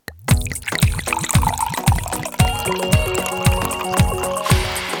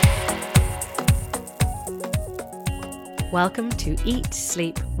Welcome to Eat,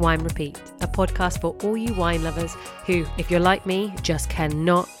 Sleep, Wine, Repeat, a podcast for all you wine lovers who, if you're like me, just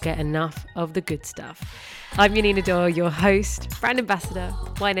cannot get enough of the good stuff. I'm Helena Nicklin, your host, brand ambassador,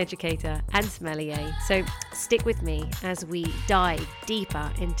 wine educator, and sommelier. So stick with me as we dive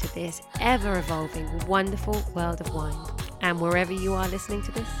deeper into this ever-evolving, wonderful world of wine. And wherever you are listening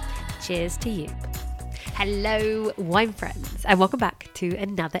to this, cheers to you. Hello, wine friends, and welcome back to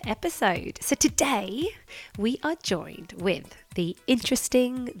another episode. So today we are joined with the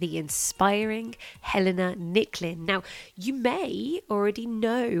interesting, the inspiring Helena Nicklin. Now, you may already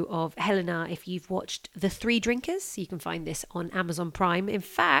know of Helena if you've watched The Three Drinkers. You can find this on Amazon Prime. In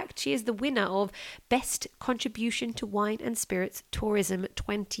fact, she is the winner of Best Contribution to Wine and Spirits Tourism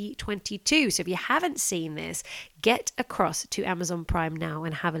 2022. So if you haven't seen this, get across to Amazon Prime now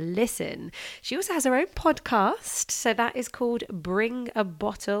and have a listen. She also has her own podcast, so that is called Bring a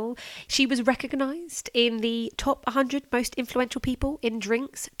Bottle. She was recognised in the top 100 most influential people in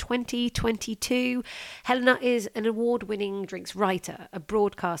drinks 2022. Helena is an award-winning drinks writer, a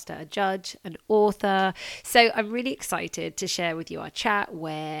broadcaster, a judge, an author. So I'm really excited to share with you our chat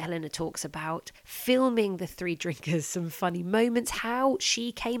where Helena talks about filming The Three Drinkers, some funny moments, how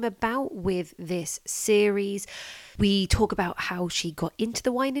she came about with this series. We talk about how she got into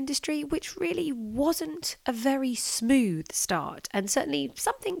the wine industry, which really wasn't a very smooth start, and certainly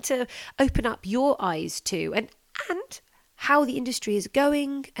something to open up your eyes to, and how the industry is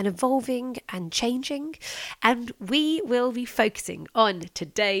going and evolving and changing. And we will be focusing on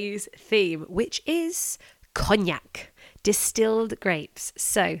today's theme, which is cognac, distilled grapes.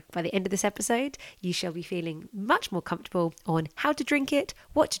 So by the end of this episode, you shall be feeling much more comfortable on how to drink it,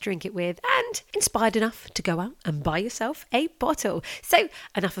 what to drink it with, and inspired enough to go out and buy yourself a bottle. So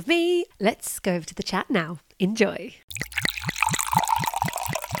enough of me, let's go over to the chat now. Enjoy.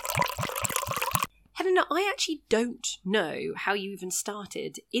 Helena, I actually don't know how you even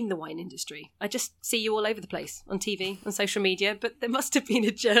started in the wine industry. I just see you all over the place on TV, on social media, but there must have been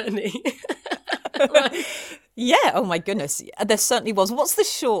a journey. Right. Yeah, oh my goodness. There certainly was. What's the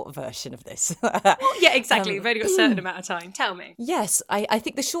short version of this? Well, yeah, exactly. You've only got a certain amount of time. Tell me. Yes, I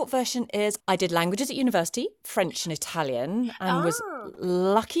think the short version is I did languages at university, French and Italian, and was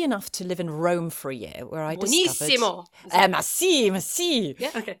lucky enough to live in Rome for a year where I discovered... Buonissimo. Merci.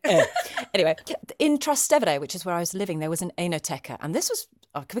 Yeah, okay. Anyway, in Trastevere, which is where I was living, there was an Enoteca, and this was,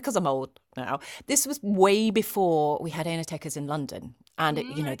 because I'm old now, this was way before we had Enotecas in London. And,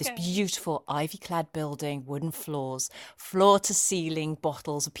 this beautiful ivy-clad building, wooden floors, floor-to-ceiling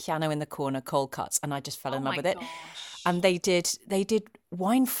bottles, a piano in the corner, cold cuts. And I just fell in love with it. And they did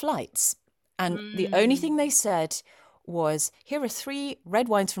wine flights. And the only thing they said was, here are 3 red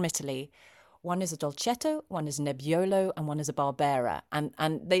wines from Italy. One is a Dolcetto, one is a Nebbiolo, and one is a Barbera. And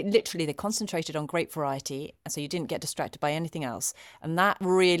they concentrated on grape variety, and so you didn't get distracted by anything else. And that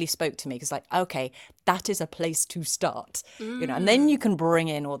really spoke to me, because okay, that is a place to start. And then you can bring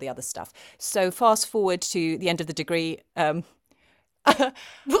in all the other stuff. So fast forward to the end of the degree, I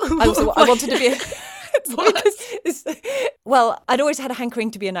wanted to be well, I'd always had a hankering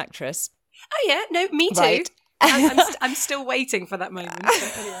to be an actress. Oh yeah, no, me too. Right. I'm still waiting for that moment.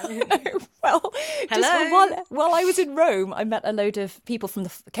 Anyway. Well, while I was in Rome, I met a load of people from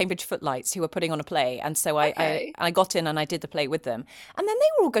the Cambridge Footlights who were putting on a play. And so I got in and I did the play with them. And then they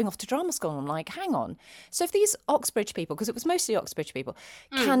were all going off to drama school. And I'm like, hang on. So if these Oxbridge people, because it was mostly Oxbridge people,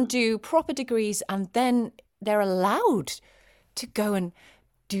 can do proper degrees and then they're allowed to go and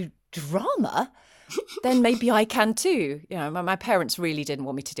do drama, then maybe I can too. My parents really didn't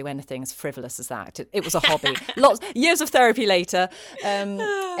want me to do anything as frivolous as that. It was a hobby. Years of therapy later.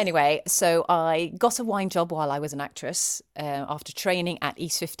 Anyway, so I got a wine job while I was an actress after training at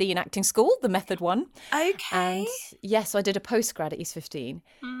East 15 acting school, the method one. Okay. And yes, so I did a postgrad at East 15.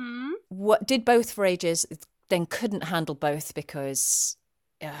 Did both for ages, then couldn't handle both because...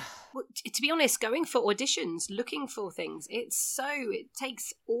 Well, to be honest, going for auditions, looking for things, it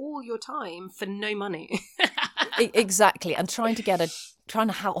takes all your time for no money. Exactly. And trying to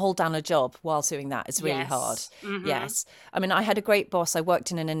hold down a job while doing that is really hard. Mm-hmm. Yes. I mean, I had a great boss. I worked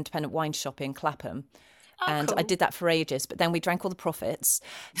in an independent wine shop in Clapham. And cool. I did that for ages, but then we drank all the profits.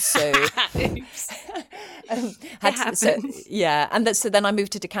 So, so then I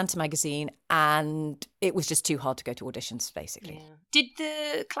moved to Decanter magazine, and it was just too hard to go to auditions, basically. Yeah. Did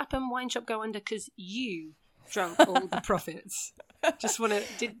the Clapham wine shop go under because you drank all the profits?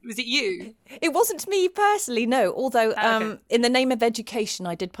 Was it you? It wasn't me personally, no. Although in the name of education,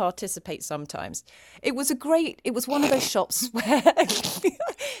 I did participate sometimes. It was one of those shops where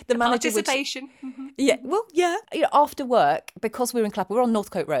the manager participation. Yeah, well, yeah. After work, because we were in Clapham, we were on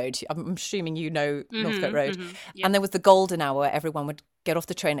Northcote Road. I'm assuming you know Northcote Road. Yep. And there was the golden hour where everyone would get off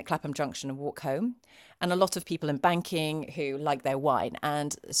the train at Clapham Junction and walk home. And a lot of people in banking who like their wine.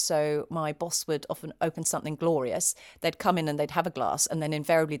 And so my boss would often open something glorious. They'd come in and they'd have a glass, and then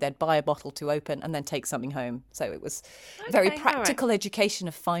invariably they'd buy a bottle to open and then take something home. So it was very practical education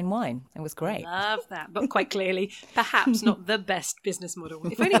of fine wine. It was great. Love that. But quite clearly, perhaps not the best business model.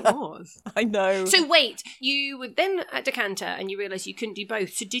 If only it was. I know. So wait, you were then at decanter and you realised you couldn't do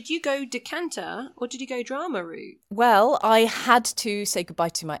both. So did you go decanter or did you go drama route? Well, I had to say goodbye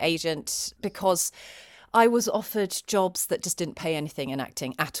to my agent because I was offered jobs that just didn't pay anything in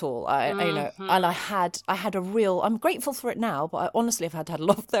acting at all. You know, and I had a real. I'm grateful for it now, but I honestly have had a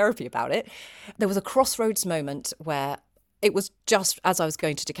lot of therapy about it. There was a crossroads moment where it was just as I was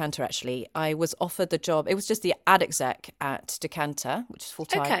going to decanter. Actually, I was offered the job. It was just the ad exec at decanter, which is full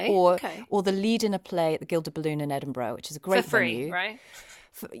time, or the lead in a play at the Gilded Balloon in Edinburgh, which is a great for free, venue. Right?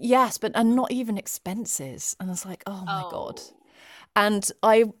 Yes, and not even expenses. And I was like, oh my God. And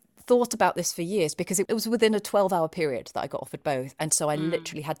I thought about this for years because it was within a 12-hour period that I got offered both. And so I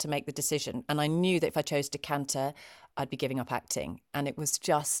literally had to make the decision. And I knew that if I chose decanter, I'd be giving up acting. And it was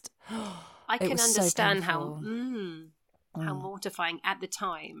just, I can understand so how mortifying at the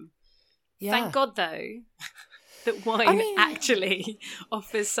time. Yeah. Thank God, though, that wine actually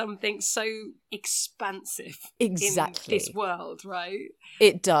offers something so expansive in this world, right?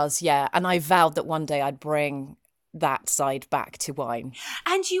 It does, yeah. And I vowed that one day I'd bring that side back to wine.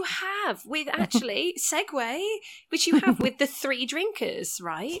 And you have with actually segue, which you have with the Three Drinkers,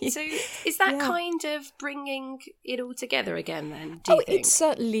 right? So is that kind of bringing it all together again then, do you think? It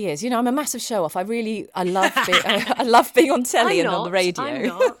certainly is. You know, I'm a massive show off. I love I love being on telly and on the radio. I'm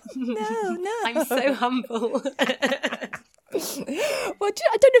not. No. I'm so humble. Well,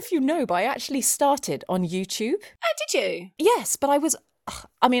 I don't know if you know, but I actually started on YouTube. Oh, did you? Yes, but I'm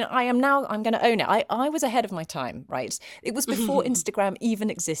going to own it. I was ahead of my time, right? It was before Instagram even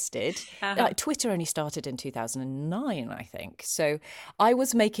existed. Twitter only started in 2009, I think. So I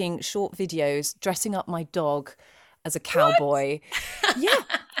was making short videos, dressing up my dog as a cowboy. Yeah.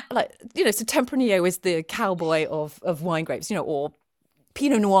 Like, you know, so Tempranillo is the cowboy of wine grapes, you know, or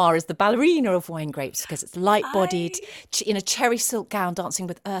Pinot Noir is the ballerina of wine grapes because it's light-bodied, in a cherry silk gown, dancing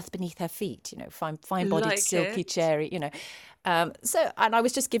with earth beneath her feet, you know, fine-bodied, like silky cherry, you know. And I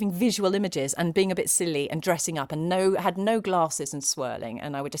was just giving visual images and being a bit silly and dressing up and had no glasses and swirling.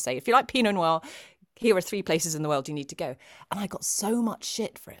 And I would just say, if you like Pinot Noir, here are 3 places in the world you need to go. And I got so much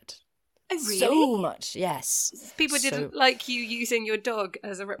shit for it. Oh, really? So much, yes. People didn't like you using your dog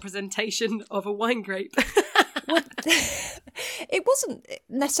as a representation of a wine grape. Well, it wasn't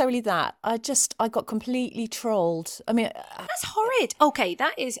necessarily that. I got completely trolled. I mean, that's horrid. Okay,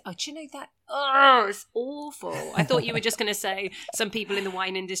 that is. Oh, do you know that? Oh, it's awful. I thought you were just going to say some people in the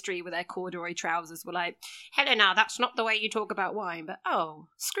wine industry with their corduroy trousers were like, Helena, that's not the way you talk about wine. But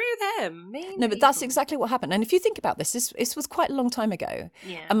screw them. No, but that's exactly what happened. And if you think about this was quite a long time ago.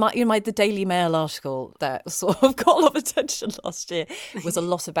 Yeah. And the Daily Mail article that sort of got a lot of attention last year was a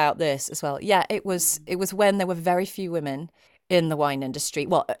lot about this as well. Yeah, it was when there were very few women in the wine industry.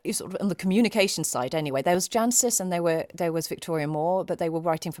 Well, sort of on the communication side anyway. There was Jancis and there was Victoria Moore, but they were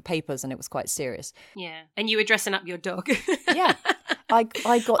writing for papers and it was quite serious. Yeah. And you were dressing up your dog. Yeah. I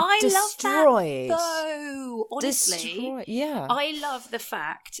got destroyed. Love that, though. Honestly, destroyed. Yeah. I love the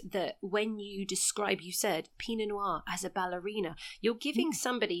fact that when you said Pinot Noir as a ballerina, you're giving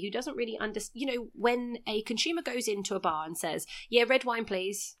somebody who doesn't really understand. You know, when a consumer goes into a bar and says, "Yeah, red wine,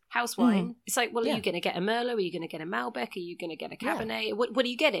 please." House wine. It's like, well, are you going to get a Merlot? Are you going to get a Malbec? Are you going to get a Cabernet? Yeah. What are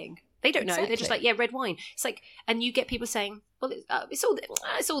you getting? They don't know. Exactly. They're just like, yeah, red wine. It's like, and you get people saying, well, it's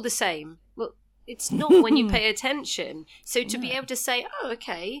all the same. Well, it's not when you pay attention. So to be able to say, oh,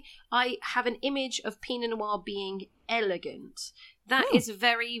 okay, I have an image of Pinot Noir being elegant. That is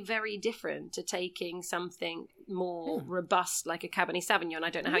very, very different to taking something more robust like a Cabernet Sauvignon. I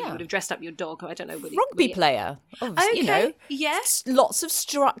don't know how you would have dressed up your dog. I don't know. Rugby player. Okay, you know, yes. Lots of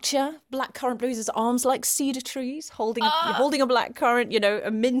structure. Blackcurrant blues, his arms like cedar trees, holding a blackcurrant. You know,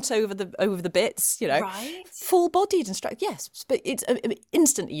 a mint over the bits. You know, right. Full-bodied and structured. Yes, but it's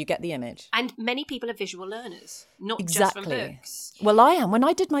instantly you get the image. And many people are visual learners, not just from books. Well, I am. When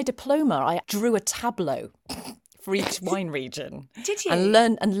I did my diploma, I drew a tableau for each wine region. Did you? And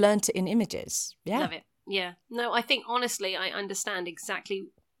learned it in images. Yeah. Love it. Yeah. No, I think honestly I understand exactly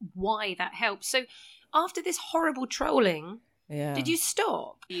why that helps. So after this horrible trolling, did you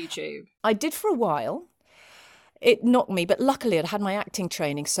stop YouTube? I did for a while. It knocked me, but luckily I'd had my acting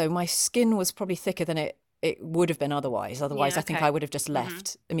training, so my skin was probably thicker than it it would have been otherwise. Otherwise, I think I would have just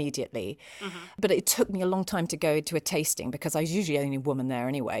left immediately. But it took me a long time to go to a tasting because I was usually the only woman there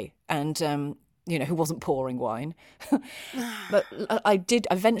anyway. And, who wasn't pouring wine. But I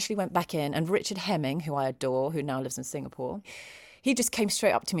eventually went back in, and Richard Hemming, who I adore, who now lives in Singapore, he just came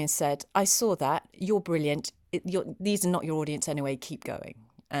straight up to me and said, I saw that. You're brilliant. These are not your audience anyway. Keep going.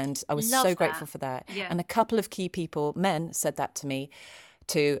 And I was so grateful for that. Yeah. And a couple of key people, men, said that to me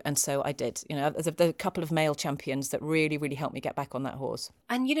too. And so I did. There's a couple of male champions that really, really helped me get back on that horse.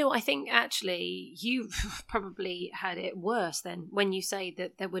 And, I think actually you probably had it worse then when you say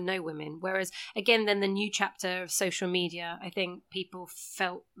that there were no women. Whereas, again, then the new chapter of social media, I think people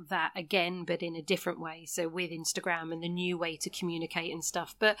felt that again, but in a different way. So with Instagram and the new way to communicate and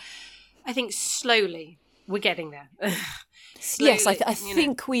stuff. But I think slowly we're getting there. Slowly, yes, I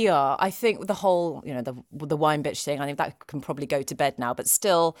think we are. I think the whole, the wine bitch thing, I think that can probably go to bed now. But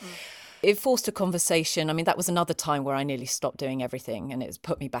still, it forced a conversation. I mean, that was another time where I nearly stopped doing everything and it's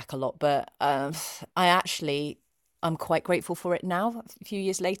put me back a lot. But I'm quite grateful for it now, a few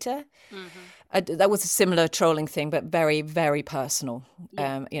years later. That was a similar trolling thing, but very, very personal,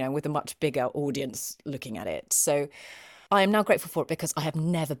 with a much bigger audience looking at it. So I am now grateful for it because I have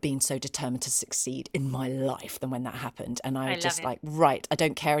never been so determined to succeed in my life than when that happened. And I was just like, right, I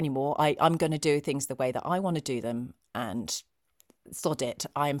don't care anymore. I'm going to do things the way that I want to do them. And sod it.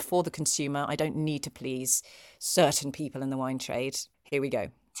 I am for the consumer. I don't need to please certain people in the wine trade. Here we go.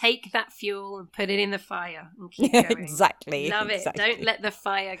 Take that fuel and put it in the fire and keep going. Exactly. Love it. Don't let the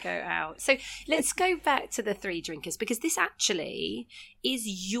fire go out. So let's go back to the Three Drinkers, because this actually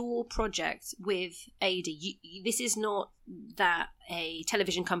is your project with AD. This is not that a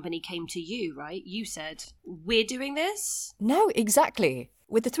television company came to you, right? You said, we're doing this? No, exactly.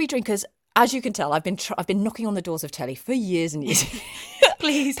 With the Three Drinkers, as you can tell, I've been knocking on the doors of telly for years and years.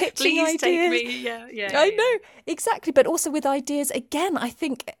 Please ideas. Take me. Yeah. I know, exactly. But also with ideas, again, I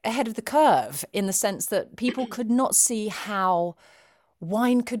think ahead of the curve in the sense that people could not see how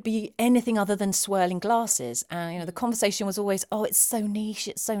wine could be anything other than swirling glasses. And, the conversation was always, oh, it's so niche,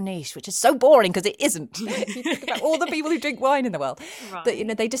 which is so boring because it isn't. You think about all the people who drink wine in the world. Right.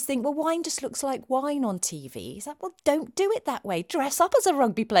 That, they just think, well, wine just looks like wine on TV. It's like, well, don't do it that way. Dress up as a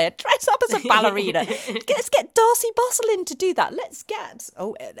rugby player. Dress up as a ballerina. Let's get Darcy Bustle in to do that. Let's get...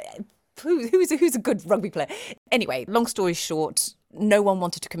 who's a good rugby player? Anyway, long story short, no one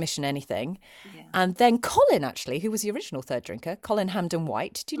wanted to commission anything. Yeah. And then Colin, actually, who was the original third drinker, Colin Hampden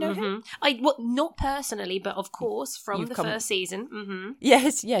White. Do you know him? Not personally, but of course, from the first season. Mm-hmm.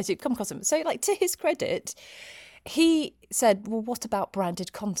 Yes, you've come across him. So, to his credit, he said, well, what about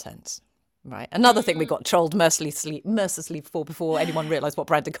branded content? Right. Another thing we got trolled mercilessly for before anyone realised what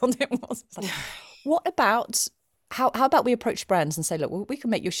branded content was. It's like, what about... How about we approach brands and say, look, well, we can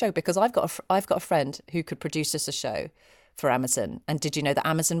make you a show because I've got a friend who could produce us a show for Amazon. And did you know that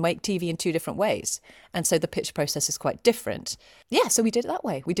Amazon make TV in 2 different ways? And so the pitch process is quite different. Yeah, so we did it that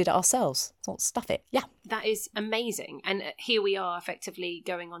way. We did it ourselves. So stuff it. Yeah. That is amazing. And here we are effectively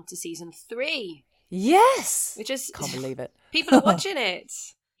going on to season 3. Yes. Which is... Can't believe it. People are watching it.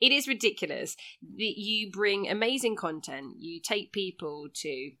 It is ridiculous. You bring amazing content. You take people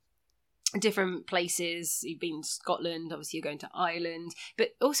to different places. You've been to Scotland, obviously you're going to Ireland, but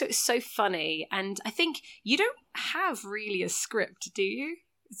also it's so funny. And I think you don't have really a script, do you?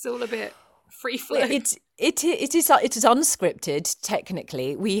 It's all a bit free flow. It is unscripted.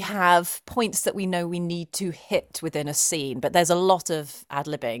 Technically, we have points that we know we need to hit within a scene, but there's a lot of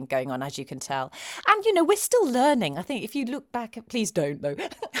ad-libbing going on, as you can tell. And we're still learning. I think if you look back at, please don't though,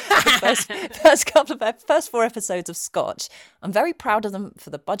 first 4 episodes of Scotch, I'm very proud of them for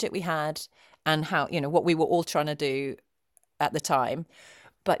the budget we had and how what we were all trying to do at the time.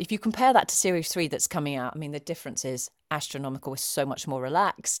 But if you compare that to Series 3 that's coming out, I mean, the difference is astronomical. We're so much more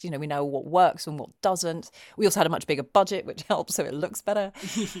relaxed. We know what works and what doesn't. We also had a much bigger budget, which helps, so it looks better.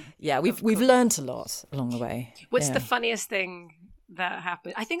 Yeah, we've learned a lot along the way. What's the funniest thing that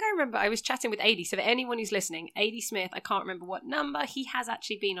happened? I think I remember I was chatting with AD. So for anyone who's listening, AD Smith, I can't remember what number. He has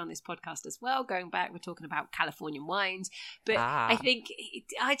actually been on this podcast as well. Going back, we're talking about Californian wines. But I think,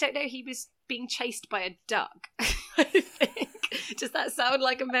 I don't know, he was being chased by a duck, I think. Does that sound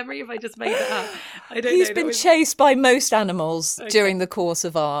like a memory if I just made that up? I don't know. He's been chased by most animals during the course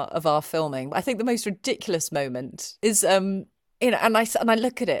of our filming. I think the most ridiculous moment is, and I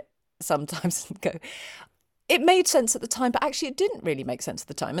look at it sometimes and go, it made sense at the time, but actually it didn't really make sense at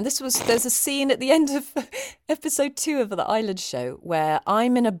the time. And there's a scene at the end of episode 2 of the Island show where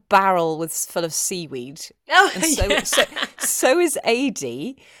I'm in a barrel full of seaweed. So is AD,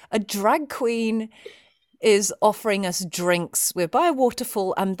 a drag queen is offering us drinks. We're by a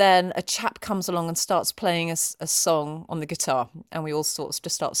waterfall, and then a chap comes along and starts playing us a song on the guitar, and we all sort of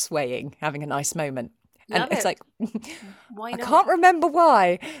just start swaying, having a nice moment. Love And it's it. like, Why I not? can't remember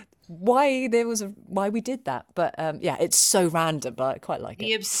why we did that, but yeah, it's so random, but I quite like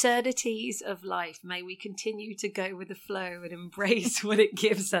The it. absurdities of life. May we continue to go with the flow and embrace what it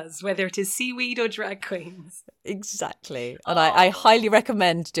gives us, whether it is seaweed or drag queens. Exactly. And I highly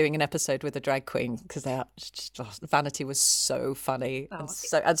recommend doing an episode with a drag queen, because Vanity was so funny and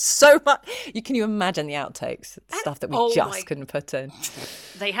so much. Can you imagine the outtakes, stuff that we just couldn't put in?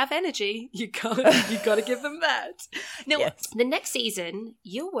 They have energy. You got to give them that. Now, Yes. The next season,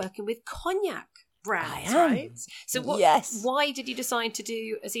 you're working with cognac brands, I am. right? So why did you decide to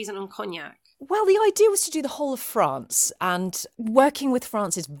do a season on cognac? Well, the idea was to do the whole of France, and working with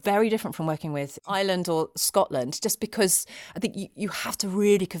France is very different from working with Ireland or Scotland, just because I think you have to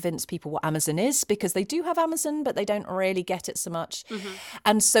really convince people what Amazon is, because they do have Amazon, but they don't really get it so much. Mm-hmm.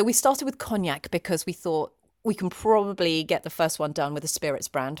 And so we started with cognac because we thought we can probably get the first one done with a spirits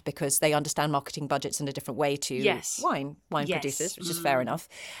brand, because they understand marketing budgets in a different way to wine producers, which is fair enough.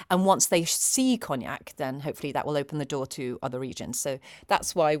 And once they see cognac, then hopefully that will open the door to other regions. So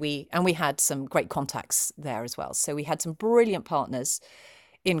that's why we had some great contacts there as well. So we had some brilliant partners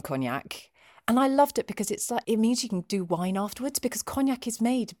in cognac. And I loved it because it means you can do wine afterwards, because cognac is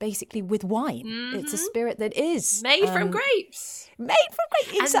made basically with wine. Mm-hmm. It's a spirit that is made from grapes.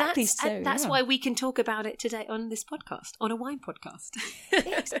 Exactly. And that's why we can talk about it today on this podcast, on a wine podcast.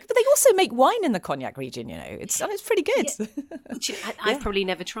 Yes, but they also make wine in the cognac region, It's pretty good. Yeah. I've probably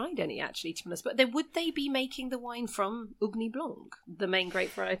never tried any, actually, to be honest. But would they be making the wine from Ugni Blanc, the main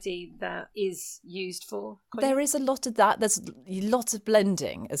grape variety that is used for cognac? There is a lot of that. There's lots of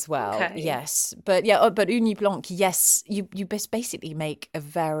blending as well. Okay. Yes. But Ugni Blanc, yes, you basically make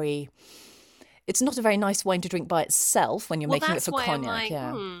it's not a very nice wine to drink by itself when you're making it for cognac.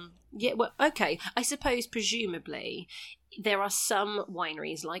 Yeah, well, okay. I suppose, presumably, there are some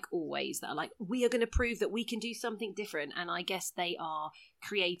wineries, like always, that are like, we are going to prove that we can do something different. And I guess they are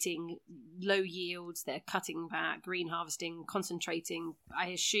creating low yields. They're cutting back, green harvesting, concentrating, I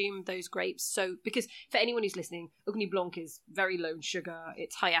assume, those grapes. So, because for anyone who's listening, Ugni Blanc is very low in sugar.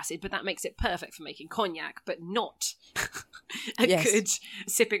 It's high acid, but that makes it perfect for making cognac, but not a good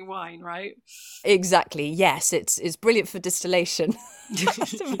sipping wine, right? Exactly. Yes, it's brilliant for distillation.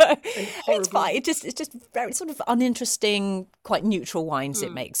 It's fine. It's just very sort of uninteresting, quite neutral wines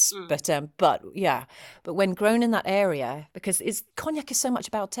it makes. But when grown in that area, because cognac is so much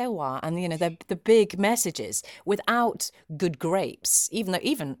about terroir, and the big messages. Without good grapes, even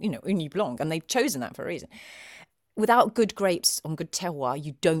Ugni Blanc, and they've chosen that for a reason. Without good grapes on good terroir,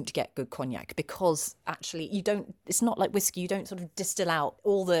 you don't get good cognac, because actually you don't. It's not like whiskey. You don't sort of distill out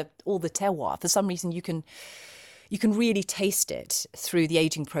all the terroir. For some reason, you can really taste it through the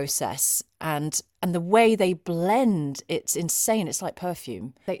aging process, and the way they blend, it's insane. It's like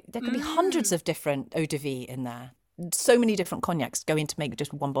perfume. There can be hundreds of different eau de vie in there. So many different cognacs go in to make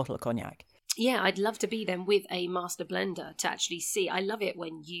just one bottle of cognac. Yeah, I'd love to be then with a master blender to actually see. I love it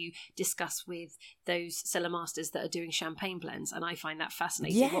when you discuss with those cellar masters that are doing champagne blends, and I find that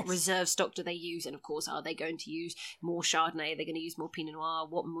fascinating. Yes. What reserve stock do they use? And of course, are they going to use more Chardonnay? Are they going to use more Pinot Noir?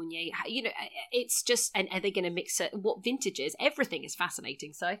 What Meunier? It's just, and are they going to mix it? What vintages? Everything is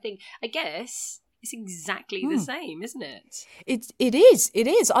fascinating. So I guess it's exactly the same, isn't it? It is.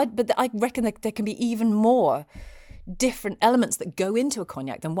 But I reckon that there can be even more different elements that go into a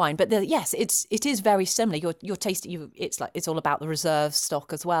cognac than wine, but it is very similar. Your taste, it's all about the reserve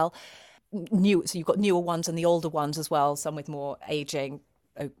stock as well. So you've got newer ones and the older ones as well, some with more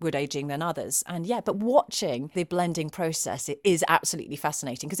wood aging than others. And but watching the blending process, it is absolutely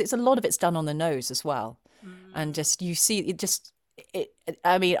fascinating, because a lot of it's done on the nose as well, and just you see it just.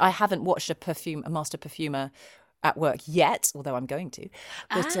 I mean, I haven't watched a master perfumer at work yet, although I'm going to.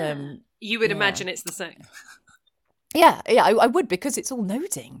 But you would imagine it's the same. Yeah, I would, because it's all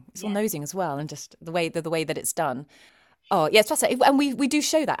nosing. It's all nosing as well, and just the way that it's done. Oh, yeah, it's fascinating. And we do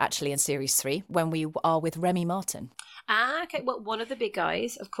show that actually in Series 3 when we are with Remy Martin. Okay. Well, one of the big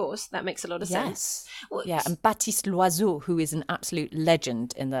guys, of course. That makes a lot of sense. Well, and Baptiste Loiseau, who is an absolute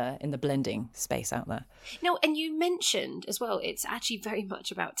legend in the blending space out there. No, and you mentioned as well, it's actually very much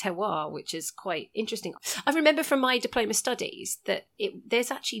about terroir, which is quite interesting. I remember from my diploma studies that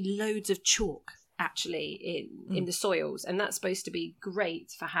there's actually loads of chalk actually in the soils, and that's supposed to be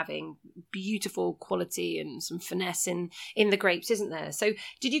great for having beautiful quality and some finesse in the grapes, isn't there? So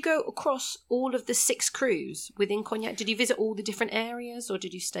did you go across all of the 6 crews within Cognac? Did you visit all the different areas, or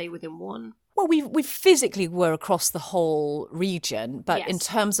did you stay within one? Well, we physically were across the whole region, but in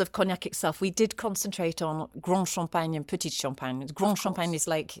terms of cognac itself, we did concentrate on Grand Champagne and Petit Champagne. Grand Champagne is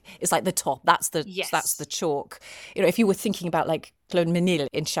like the top. That's the chalk. You know, if you were thinking about like Claude Menil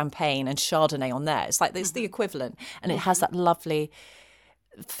in Champagne and Chardonnay on there, it's like it's the equivalent, and it has that lovely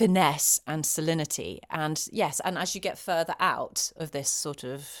finesse and salinity. And yes, and as you get further out of this sort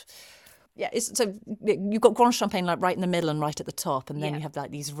of so you've got Grand Champagne like right in the middle and right at the top, and then you have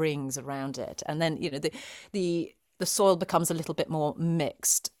like these rings around it, and then the soil becomes a little bit more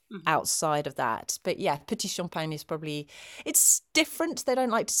mixed outside of that. But Petit Champagne is probably, it's different. They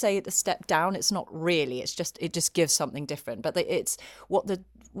don't like to say it a step down. It's not really. It just gives something different. But it's what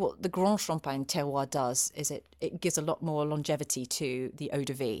the Grand Champagne terroir does is it gives a lot more longevity to the eau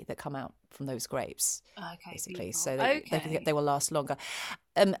de vie that come out from those grapes. Okay, basically, beautiful. So they will last longer.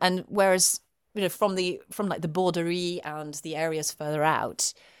 And whereas from like the Borderie and the areas further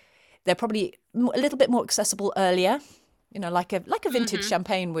out, they're probably a little bit more accessible earlier. Like a vintage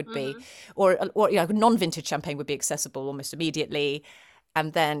champagne would be, or non-vintage champagne would be accessible almost immediately.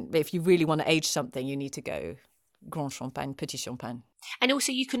 And then if you really want to age something, you need to go Grand Champagne, Petit Champagne. And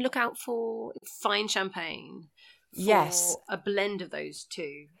also you can look out for fine champagne. For a blend of those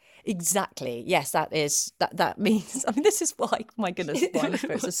two. Exactly. Yes, that means. I mean, this is why. My goodness, wine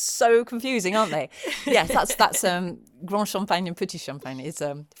spirits are so confusing, aren't they? Yes, that's Grand Champagne and Petit Champagne is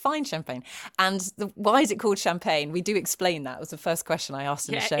fine champagne. And why is it called champagne? We do explain that. It was the first question I asked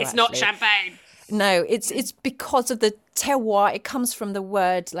in the show. It's not champagne. No, it's because of the terroir. It comes from the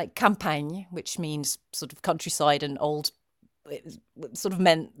word like campagne, which means sort of countryside and old. It sort of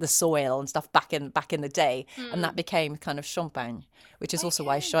meant the soil and stuff back in the day, and that became kind of champagne, which is also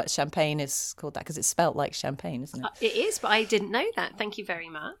why champagne is called that, because it's spelt like champagne, isn't it? It is, but I didn't know that. Thank you very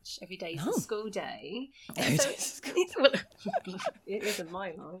much. Every day is a school day. It isn't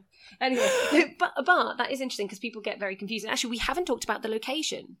my life. Anyway, but that is interesting because people get very confused. And actually, we haven't talked about the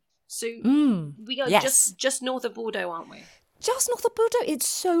location. So we are just north of Bordeaux, aren't we? Just north of Bordeaux, it's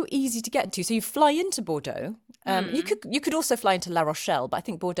so easy to get to. So you fly into Bordeaux. You could also fly into La Rochelle, but I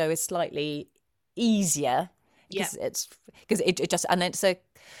think Bordeaux is slightly easier because it's a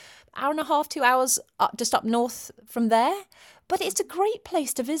hour and a half, 2 hours just up north from there. But it's a great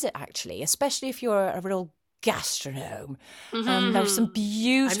place to visit, actually, especially if you're a real gastronome. There are some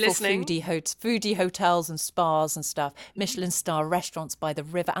beautiful foodie hotels and spas and stuff, Michelin star restaurants by the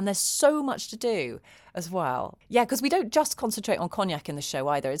river, and there's so much to do as well. Yeah, because we don't just concentrate on cognac in the show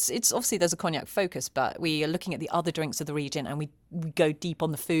either. It's obviously there's a cognac focus, but we are looking at the other drinks of the region, and we go deep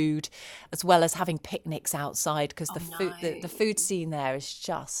on the food as well as having picnics outside, because the food scene there is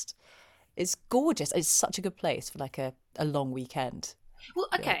just, it's gorgeous. It's such a good place for like a long weekend. Well,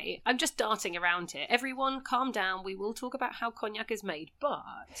 okay, I'm just darting around here. Everyone, calm down. We will talk about how cognac is made, but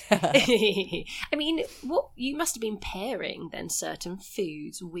I mean, what you must have been pairing then certain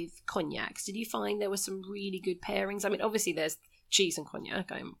foods with cognacs. Did you find there were some really good pairings? I mean, obviously there's cheese and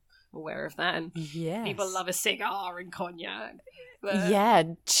cognac. I'm aware of that, and people love a cigar and cognac. But... Yeah,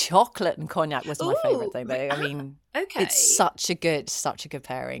 chocolate and cognac was my favourite thing. Though. I mean, it's such a good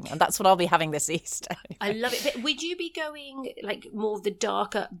pairing, and that's what I'll be having this Easter. I love it. But would you be going like more of the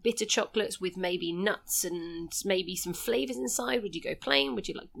darker, bitter chocolates with maybe nuts and maybe some flavours inside? Would you go plain? Would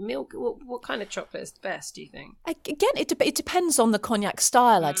you like milk? What kind of chocolate is best, do you think? Again, it depends on the cognac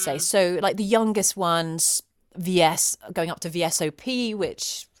style, I'd say. So, like the youngest ones, VS, going up to VSOP,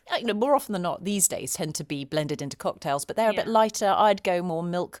 which... more often than not these days tend to be blended into cocktails, but they're a bit lighter. I'd go more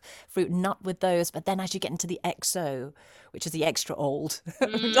milk, fruit, nut with those. But then as you get into the XO, which is the extra old,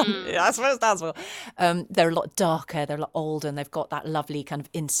 I suppose that's what, they're a lot darker, they're a lot older, and they've got that lovely kind of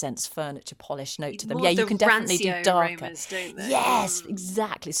incense furniture polish note to them. More you can definitely do darker. Aromas, don't they? Yes,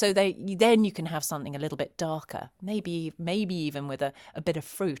 exactly. So then you can have something a little bit darker, maybe even with a bit of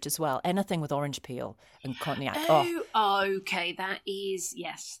fruit as well. Anything with orange peel and cognac. Okay, that is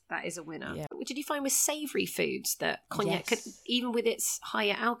a winner. Yeah. Did you find with savoury foods that cognac could, even with its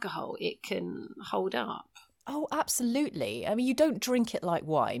higher alcohol, it can hold up? Oh, absolutely. I mean, you don't drink it like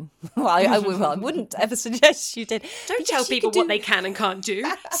wine. I wouldn't ever suggest you did. Don't tell people what they can and can't do.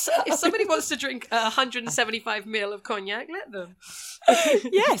 So if somebody wants to drink 175 ml of cognac, let them.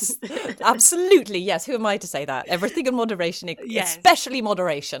 Yes, absolutely. Yes. Who am I to say that? Everything in moderation, especially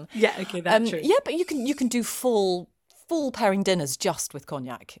moderation. Yeah, okay, that's true. Yeah, but you can do full pairing dinners just with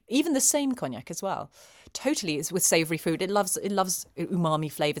cognac, even the same cognac as well. totally. It's with savoury food. It loves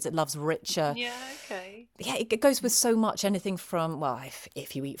umami flavours. It loves richer. Yeah, okay. Yeah, it goes with so much. Anything from, well,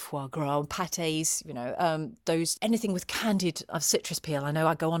 if you eat foie gras, pâtés, those, anything with candied citrus peel. I know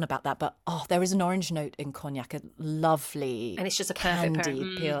I go on about that, but there is an orange note in cognac, a lovely, and it's just a perfect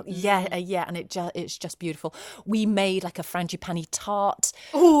candied peel. Yeah, and it's just beautiful. We made like a frangipani tart.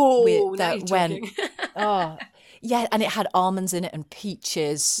 Oh, now you're talking. Yeah, and it had almonds in it and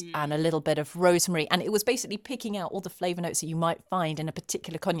peaches and a little bit of rosemary. And it was basically picking out all the flavour notes that you might find in a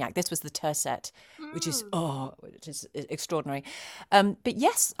particular cognac. This was the tercet, which is extraordinary. But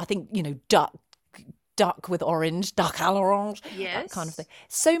yes, I think, duck with orange, duck à l'orange, that kind of thing.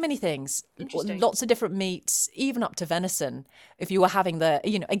 So many things, lots of different meats, even up to venison. If you were having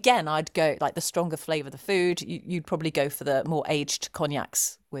again, I'd go like the stronger flavour of the food. You'd probably go for the more aged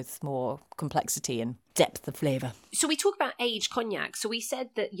cognacs with more complexity and depth of flavour. So we talk about aged cognac. So we said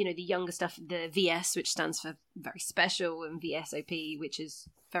that, the younger stuff, the VS, which stands for very special, and VSOP, which is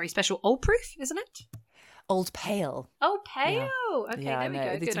very special. Old proof, isn't it? Old pale. Oh, pale. Yeah. Okay, there we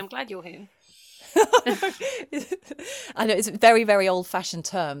go. Good. I'm glad you're here. I know it's very, very old-fashioned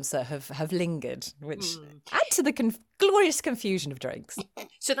terms that have lingered, which add to the glorious confusion of drinks.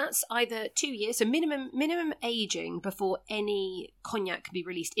 So that's either 2 years. So minimum aging before any cognac can be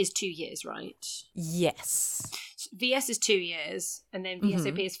released is 2 years, right? Yes. So VS is 2 years, and then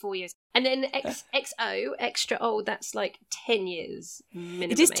VSOP is 4 years, and then XO, extra old, that's like 10 years.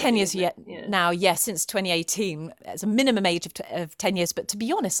 Minimum it is 10 years yet now. Yes, since 2018, it's a minimum age of 10 years. But to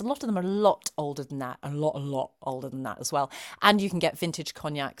be honest, a lot of them are a lot older than that, a lot older than that as well. And you can get vintage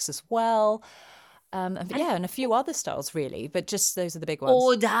cognacs as well. And a few other styles really, but just those are the big ones.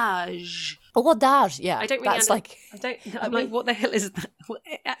 Hors-d'âge, yeah. I don't really I'm like, what the hell is that?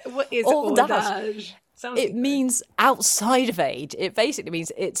 What is hors-d'âge? It means outside of age. It basically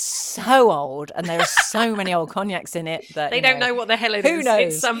means it's so old and there are so many old cognacs in it that they don't know what the hell it is. Who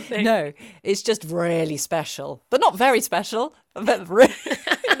knows? It's something. No, it's just really special, but not very special. But really,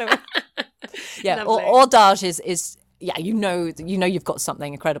 yeah. Hors-d'âge is yeah. You've got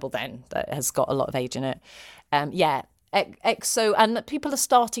something incredible then that has got a lot of age in it. XO, and people are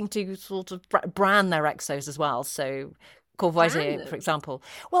starting to sort of brand their XOs as well. So Courvoisier, for example.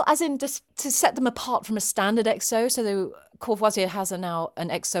 Well, as in just to set them apart from a standard XO. So the Courvoisier has now an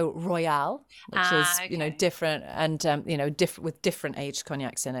XO Royal, which is different and with different aged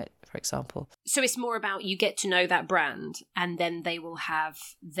cognacs in it, for example. So it's more about you get to know that brand, and then they will have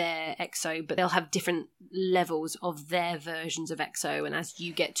their XO, but they'll have different levels of their versions of XO. And as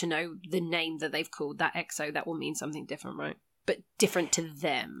you get to know the name that they've called that XO, that will mean something different, right? But different to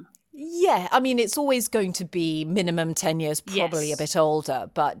them. Yeah, I mean, it's always going to be minimum 10 years, probably a bit older.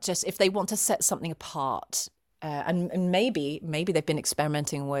 But just if they want to set something apart, and maybe they've been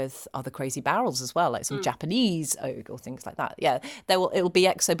experimenting with other crazy barrels as well, like some Japanese oak or things like that. Yeah, it'll be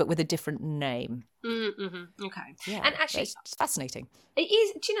XO, but with a different name. Mm-hmm. Okay. Yeah, and actually, it's fascinating. It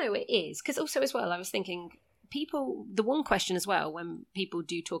is. Do you know it is? Because also as well, I was thinking, the one question as well, when people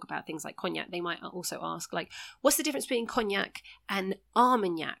do talk about things like cognac, they might also ask, like, what's the difference between cognac and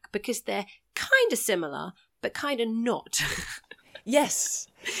Armagnac? Because they're kind of similar, but kind of not. Yes.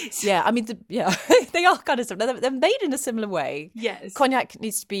 Yeah, I mean, they are kind of similar. They're made in a similar way. Yes. Cognac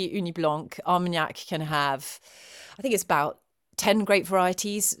needs to be Uni Blanc. Armagnac can have, I think it's about 10 grape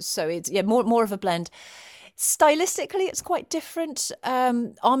varieties. So it's more of a blend. Stylistically, it's quite different.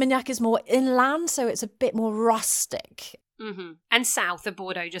 Armagnac is more inland, so it's a bit more rustic. Mm-hmm. And south of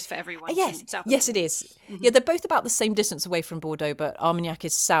Bordeaux, just for everyone. Yes, it is. Mm-hmm. Yeah, they're both about the same distance away from Bordeaux, but Armagnac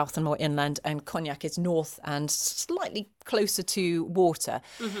is south and more inland, and Cognac is north and slightly closer to water,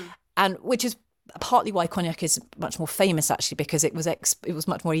 and which is partly why Cognac is much more famous, actually, because it was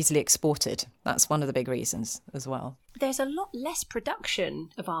much more easily exported. That's one of the big reasons as well. There's a lot less production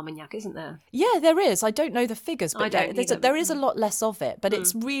of Armagnac, isn't there? Yeah, there is. I don't know the figures, but there is a lot less of it. But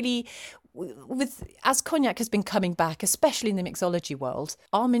it's really, as Cognac has been coming back, especially in the mixology world,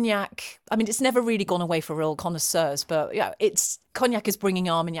 Armagnac, I mean, it's never really gone away for real connoisseurs, but Cognac is bringing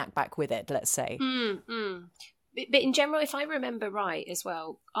Armagnac back with it, let's say. But in general, if I remember right as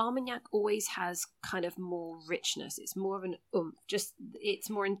well, Armagnac always has kind of more richness. It's more of an it's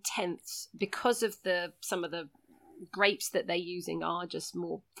more intense because of some of the grapes that they're using are just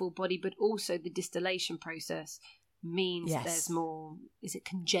more full body, but also the distillation process means there's more, is it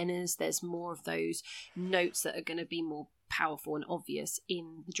congeners? There's more of those notes that are going to be more powerful and obvious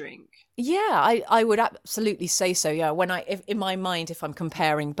in the drink. Yeah, I would absolutely say so. Yeah, in my mind, if I'm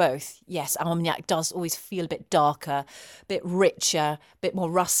comparing both, yes, Armagnac does always feel a bit darker, a bit richer, a bit more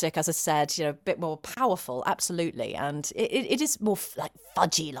rustic, as I said, a bit more powerful, absolutely. And it is more like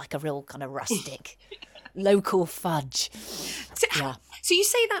fudgy, like a real kind of rustic. local fudge. So you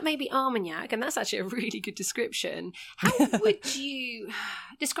say that maybe Armagnac, and that's actually a really good description. How would you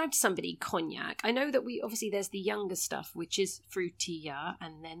describe to somebody cognac? I know that there's the younger stuff, which is fruitier,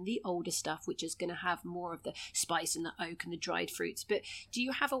 and then the older stuff, which is going to have more of the spice and the oak and the dried fruits. But do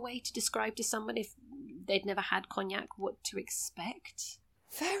you have a way to describe to someone, if they'd never had cognac, what to expect?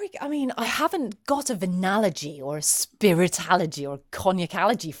 I haven't got a vinalogy or a spiritology or a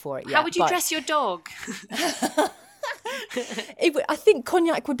cognacology for it yet. How would you dress your dog? I think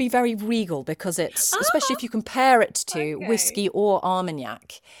cognac would be very regal because it's, especially if you compare it to whiskey or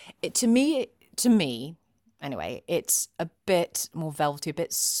Armagnac, to me, anyway, it's a bit more velvety, a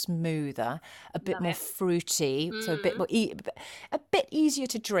bit smoother, a bit more fruity, so a bit more, a bit easier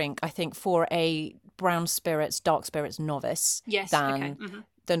to drink, I think, for a brown spirits, dark spirits novice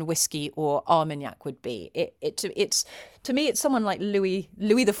than whiskey or Armagnac would be. It's to me, it's someone like Louis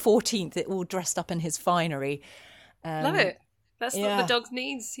XIV, all dressed up in his finery. Love it. That's what the dog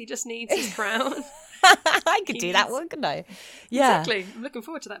needs. He just needs his crown. I could do that one, couldn't I? Yeah. Exactly. I'm looking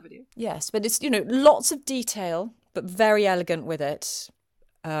forward to that video. Yes, but it's, lots of detail, but very elegant with it.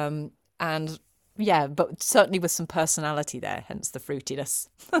 But certainly with some personality there, hence the fruitiness.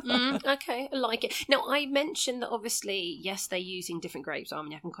 Okay, I like it. Now, I mentioned that obviously, yes, they're using different grapes,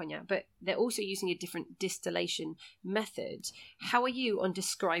 Armagnac and Cognac, but they're also using a different distillation method. How are you on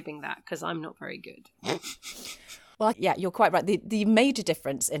describing that? Because I'm not very good. Well, yeah, you're quite right. The major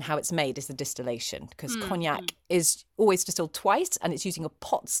difference in how it's made is the distillation, because Cognac is always distilled twice and it's using a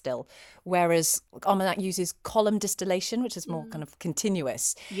pot still, whereas Armagnac uses column distillation, which is more kind of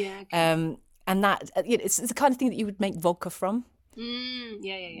continuous. Yeah. Okay. And that it's the kind of thing that you would make vodka from.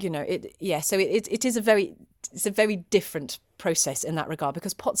 Yeah. So it is a very different process in that regard,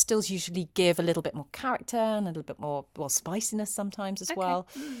 because pot stills usually give a little bit more character and a little bit more spiciness sometimes as well.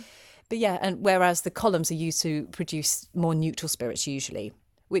 But yeah, and whereas the columns are used to produce more neutral spirits usually,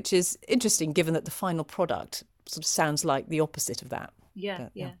 which is interesting given that the final product sort of sounds like the opposite of that. Yeah.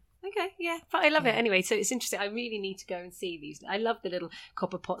 Okay, yeah, but I love it anyway. So it's interesting. I really need to go and see these. I love the little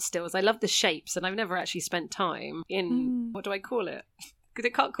copper pot stills. I love the shapes, and I've never actually spent time in what do I call it? Because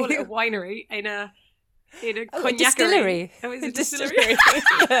I can't call it a winery in a cognac distillery. Oh, it's a distillery.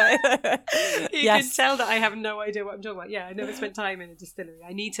 You can tell that I have no idea what I'm talking about. Yeah, I never spent time in a distillery.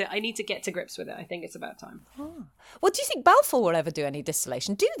 I need to get to grips with it. I think it's about time. Well, do you think Balfour will ever do any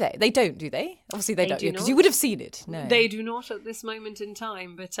distillation? Do they? They don't, do they? Obviously they don't, because you would have seen it. No, they do not at this moment in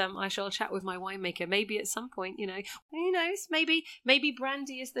time. But I shall chat with my winemaker. Maybe at some point, who knows? Maybe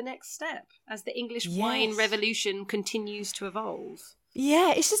brandy is the next step as the English wine revolution continues to evolve.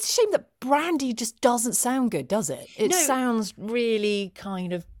 Yeah, it's just a shame that brandy just doesn't sound good, does it? It sounds really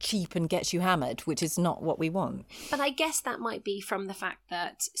kind of cheap and gets you hammered, which is not what we want. But I guess that might be from the fact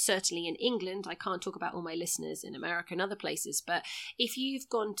that certainly in England, I can't talk about all my listeners in America and other places, but if you've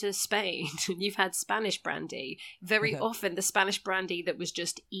gone to Spain and you've had Spanish brandy, very often the Spanish brandy that was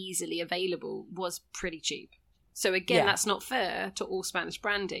just easily available was pretty cheap. So again, that's not fair to all Spanish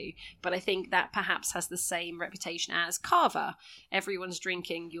brandy, but I think that perhaps has the same reputation as Cava. Everyone's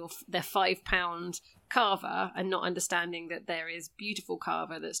drinking their £5 Cava and not understanding that there is beautiful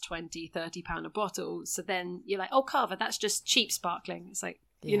Cava that's £20, £30 a bottle. So then you're like, oh, Cava, that's just cheap sparkling. It's like,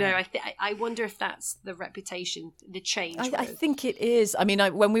 I wonder if that's the reputation, the change. I think it is. I mean,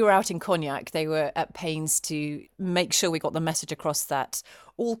 when we were out in Cognac, they were at pains to make sure we got the message across that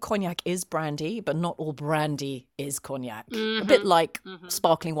all Cognac is brandy, but not all brandy is Cognac. A bit like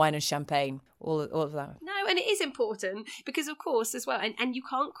sparkling wine and champagne, all of that. No, and it is important because, of course, as well, and you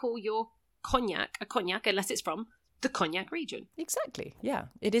can't call your cognac a cognac unless it's from the Cognac region. Exactly, yeah.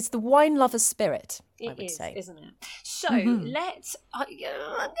 It is the wine lover's spirit, I would say. Isn't it? So let's, I'm going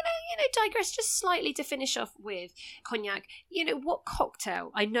to digress just slightly to finish off with cognac. What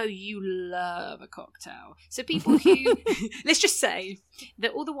cocktail? I know you love a cocktail. So people who, let's just say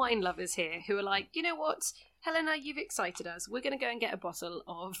that all the wine lovers here who are like, you know what? Helena, you've excited us. We're going to go and get a bottle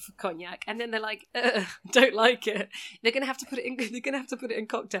of cognac, and then they're like, don't like it. They're going to have to put it in. They're going to have to put it in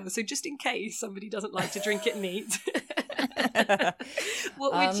cocktails. So just in case somebody doesn't like to drink it neat,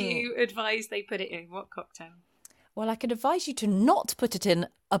 what would you advise they put it in? What cocktail? Well, I could advise you to not put it in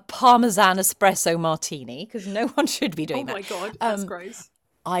a Parmesan espresso martini, because no one should be doing that. Oh my God, that's gross.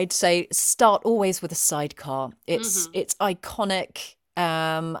 I'd say start always with a sidecar. It's iconic.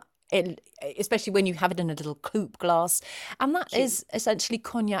 Especially when you have it in a little coupe glass, and that is essentially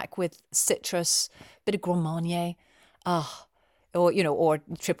cognac with citrus, bit of Grand Marnier, or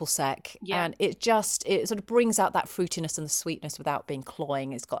triple sec, and it sort of brings out that fruitiness and the sweetness without being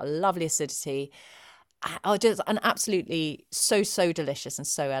cloying. It's got a lovely acidity, and absolutely so delicious and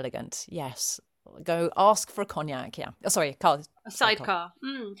so elegant. Yes, Go ask for a cognac. Yeah. Oh, sorry, car. A sidecar.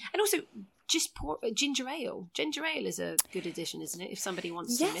 And also, just pour ginger ale. Ginger ale is a good addition, isn't it? If somebody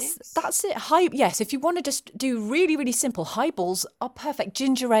wants to mix. Yes, that's it. Yes, if you want to just do really, really simple, highballs are perfect.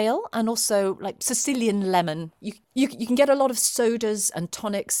 Ginger ale and also like Sicilian lemon. You can get a lot of sodas and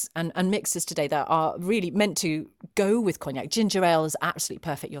tonics and mixers today that are really meant to go with cognac. Ginger ale is absolutely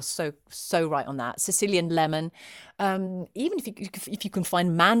perfect. You're so right on that. Sicilian lemon. Even if you can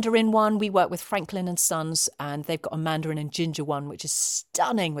find Mandarin one, we work with Franklin and Sons, and they've got a Mandarin and ginger one, which is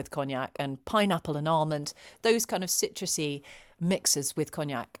stunning with cognac, and pineapple and almond. Those kind of citrusy mixes with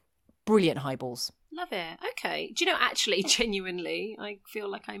cognac. Brilliant highballs. Love it. Okay. Do you know, actually, genuinely, I feel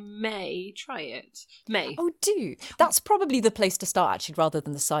like I may try it. May. Oh, do. That's probably the place to start, actually, rather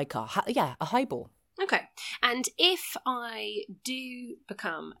than the sidecar. Yeah, a highball. Okay. And if I do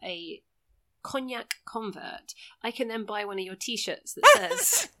become a cognac convert, I can then buy one of your T-shirts that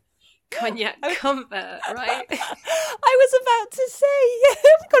says cognac convert, right? I was about to say,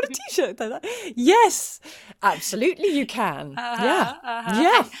 I've got a T-shirt like that. Yes, absolutely you can.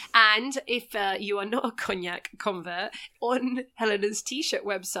 Yeah. And if you are not a cognac convert, on Helena's T-shirt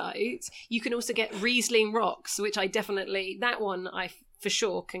website, you can also get Riesling Rocks, which that one I for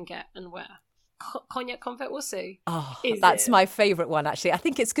sure can get and wear. Cognac convert, we'll see. Oh, that's my favourite one, actually. I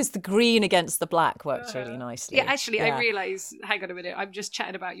think it's because the green against the black works really nicely. Yeah, actually, I realise, hang on a minute, I'm just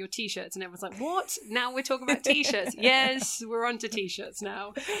chatting about your T-shirts and everyone's like, what? Now we're talking about T-shirts. Yes, we're on to T-shirts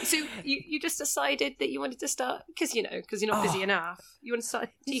now. So you just decided that you wanted to start, because you're not busy enough, you want to start a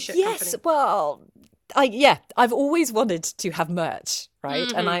T-shirt company? Yes, well, I've always wanted to have merch, right?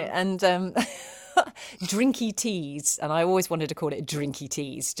 Mm-hmm. And Drinky Teas, and I always wanted to call it Drinky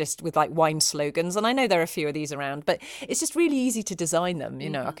Teas, just with like wine slogans, and I know there are a few of these around, but it's just really easy to design them.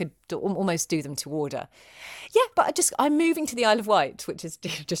 I could almost do them to order. Yeah, but I'm moving to the Isle of Wight, which is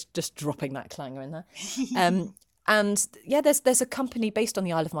just dropping that clanger in there. And yeah, there's a company based on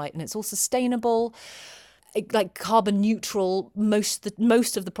the Isle of Wight, and it's all sustainable, like carbon neutral. Most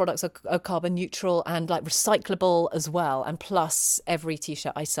of the products are carbon neutral and like recyclable as well. And plus, every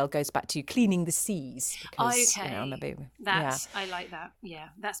T-shirt I sell goes back to cleaning the seas. Because, okay, I like that. Yeah,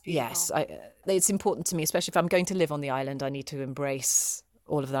 that's beautiful. Yes, it's important to me, especially if I'm going to live on the island. I need to embrace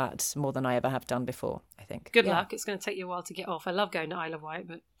all of that more than I ever have done before, I think. Good luck. It's going to take you a while to get off. I love going to Isle of Wight,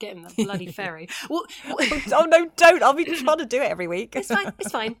 but getting that bloody ferry. Oh, no, don't. I'll be trying to do it every week. It's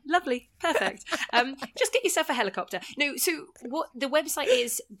fine. Lovely. Perfect. Just get yourself a helicopter. No, so what the website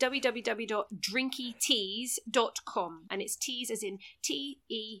is www.drinkyteas.com, and it's teas as in Tees,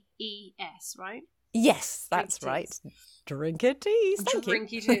 right? Yes, that's right. Drinky teas.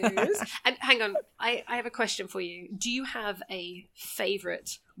 Drinky teas. And hang on, I have a question for you. Do you have a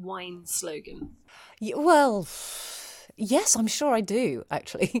favourite wine slogan? Well, yes, I'm sure I do,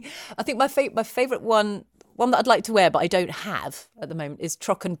 actually. I think my favourite one that I'd like to wear, but I don't have at the moment, is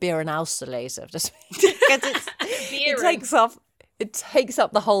Trocken Bier and Austerleser. Just because it takes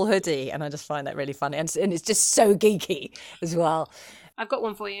up the whole hoodie, and I just find that really funny. And it's just so geeky as well. I've got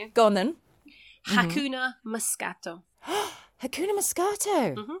one for you. Go on then. Hakuna Moscato. Hakuna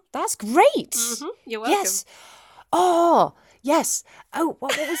Moscato. Mm-hmm. That's great. Mm-hmm. You're welcome. Yes. Oh, yes. Oh,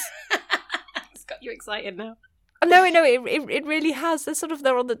 what was... It's got you excited now. No, it really has. There's so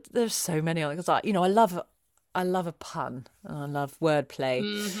many on it. I love a pun, and I love wordplay.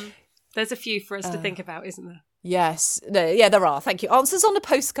 Mm-hmm. There's a few for us to think about, isn't there? Yes. No, yeah, there are. Thank you. Answers on a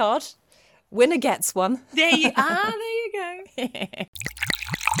postcard. Winner gets one. There you go.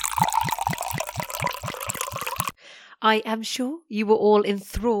 I am sure you were all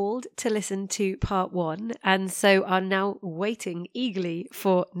enthralled to listen to part 1, and so are now waiting eagerly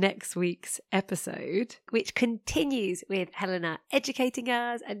for next week's episode, which continues with Helena educating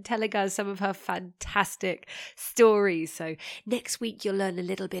us and telling us some of her fantastic stories. So next week you'll learn a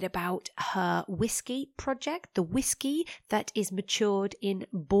little bit about her whiskey project, the whiskey that is matured in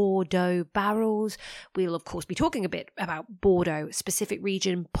Bordeaux barrels. We'll of course be talking a bit about Bordeaux, specific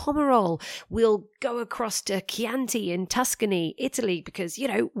region Pomerol. We'll go across to Chianti in Tuscany, Italy, because,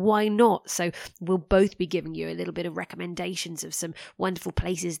 why not? So we'll both be giving you a little bit of recommendations of some wonderful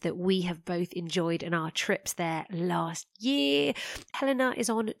places that we have both enjoyed in our trips there last year. Helena is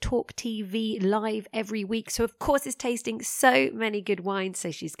on Talk TV live every week, so of course is tasting so many good wines,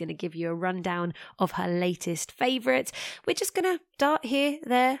 so she's going to give you a rundown of her latest favourites. We're just going to dart here,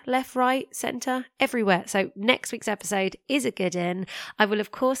 there, left, right, centre, everywhere. So next week's episode is a good one. I will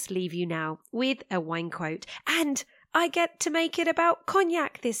of course leave you now with a wine quote, and I get to make it about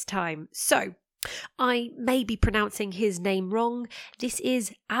cognac this time. So, I may be pronouncing his name wrong. This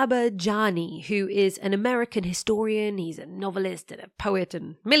is Abajani, who is an American historian. He's a novelist and a poet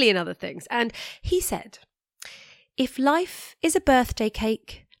and a million other things. And he said, "If life is a birthday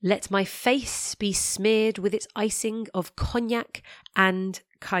cake, let my face be smeared with its icing of cognac and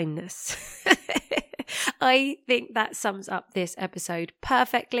kindness." I think that sums up this episode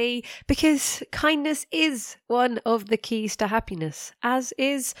perfectly, because kindness is one of the keys to happiness, as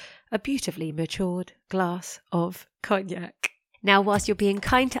is a beautifully matured glass of cognac. Now, whilst you're being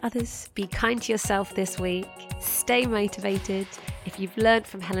kind to others, be kind to yourself this week. Stay motivated. If you've learned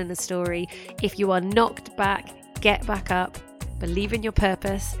from Helena's story, if you are knocked back, get back up. Believe in your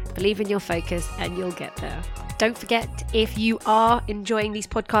purpose, believe in your focus, and you'll get there. Don't forget, if you are enjoying these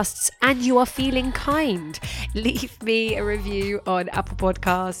podcasts and you are feeling kind, leave me a review on Apple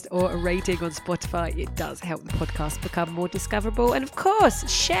Podcasts or a rating on Spotify. It does help the podcast become more discoverable. And of course,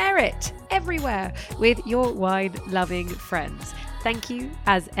 share it everywhere with your wine-loving friends. Thank you,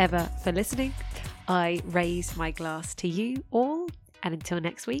 as ever, for listening. I raise my glass to you all. And until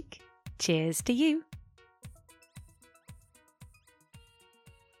next week, cheers to you.